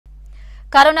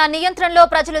Corona నియంత్రణలో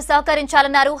ప్రజలు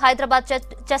సహకరించాలన్నారు Hyderabad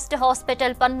chest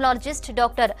hospital pulmonologist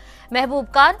doctor Mahabub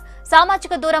Khan.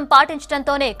 సామాజిక దూరం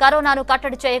పాటించడంతోనే కరోనాను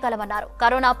కట్టడి చేయగలమన్నారు.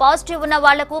 కరోనా పాజిటివ్ ఉన్న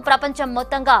వాళ్లకు ప్రపంచం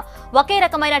మొత్తంగా ఒకే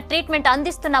రకమైన ట్రీట్మెంట్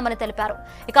అందిస్తున్నామని తెలిపారు.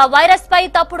 ఇక వైరస్ పై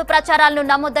తప్పుడు ప్రచారాలను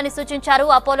నమ్మొద్దని సూచించారు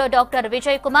అపోలో డాక్టర్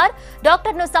విజయ్ కుమార్.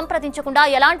 డాక్టర్ను సంప్రదించకుండా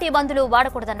ఎలాంటి మందులు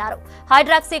వాడకూడదన్నారు.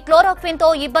 హైడ్రాక్సీ క్లోరోక్విన్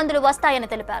తో ఇబ్బందులు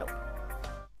వస్తాయని తెలిపారు.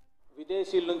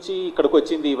 విదేశీల నుంచి ఇక్కడికి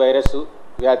వచ్చింది ఈ వైరస్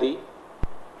వ్యాధి.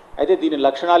 అయితే దీని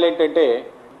లక్షణాలు ఏంటంటే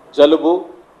జలుబు,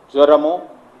 జ్వరము,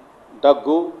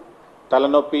 దగ్గు,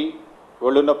 తలనొప్పి,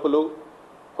 ఒళ్ళు నొప్పులు,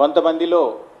 కొంతమందిలో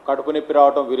కడుపు నొప్పి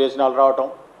రావటం, విరేచనాలు రావటం,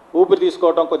 ఊపిరి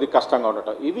తీసుకోవటం కొద్ది కష్టంగా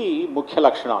ఉండటం, ఇవి ముఖ్య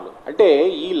లక్షణాలు. అంటే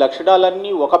ఈ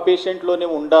లక్షణాలన్నీ ఒక పేషెంట్లోనే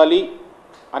ఉండాలి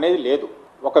అనేది లేదు.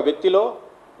 ఒక వ్యక్తిలో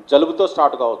జలుబుతో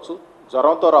స్టార్ట్ కావచ్చు,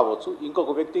 జ్వరంతో రావచ్చు,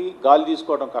 ఇంకొక వ్యక్తికి గాలి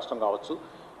తీసుకోవడం కష్టం కావచ్చు,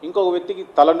 ఇంకొక వ్యక్తికి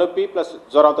తలనొప్పి ప్లస్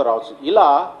జ్వరంతో రావచ్చు. ఇలా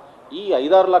ఈ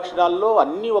 5-6 లక్షణాల్లో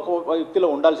అన్నీ ఒక వ్యక్తిలో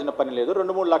ఉండాల్సిన పని లేదు.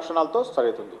 2-3 లక్షణాలతో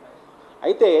సరిపోతుంది.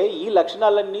 అయితే ఈ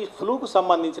లక్షణాలన్నీ ఫ్లూకు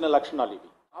సంబంధించిన లక్షణాలు ఇవి.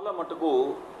 చాలా మటుకు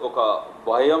ఒక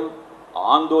భయం,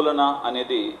 ఆందోళన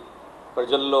అనేది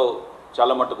ప్రజల్లో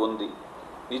చాలా మటుకు ఉంది.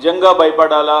 నిజంగా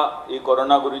భయపడాలా ఈ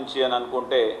కరోనా గురించి అని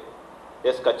అనుకుంటే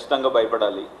ఖచ్చితంగా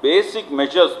భయపడాలి. బేసిక్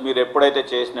మెజర్స్ మీరు ఎప్పుడైతే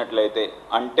చేసినట్లయితే,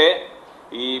 అంటే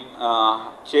ఈ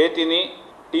చేతిని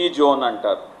టీ జోన్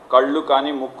అంటారు, కళ్ళు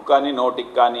కానీ ముక్కు కానీ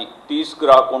నోటికి కానీ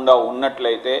తీసుకురాకుండా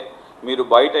ఉన్నట్లయితే, మీరు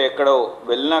బయట ఎక్కడో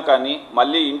వెళ్ళినా కానీ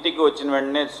మళ్ళీ ఇంటికి వచ్చిన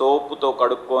వెంటనే సోపుతో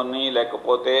కడుక్కొని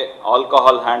లేకపోతే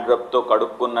ఆల్కహాల్ హ్యాండ్ రబ్తో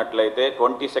కడుక్కున్నట్లయితే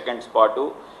 20 సెకండ్స్ పాటు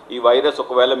ఈ వైరస్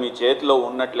ఒకవేళ మీ చేతిలో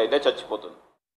ఉన్నట్లయితే చచ్చిపోతుంది.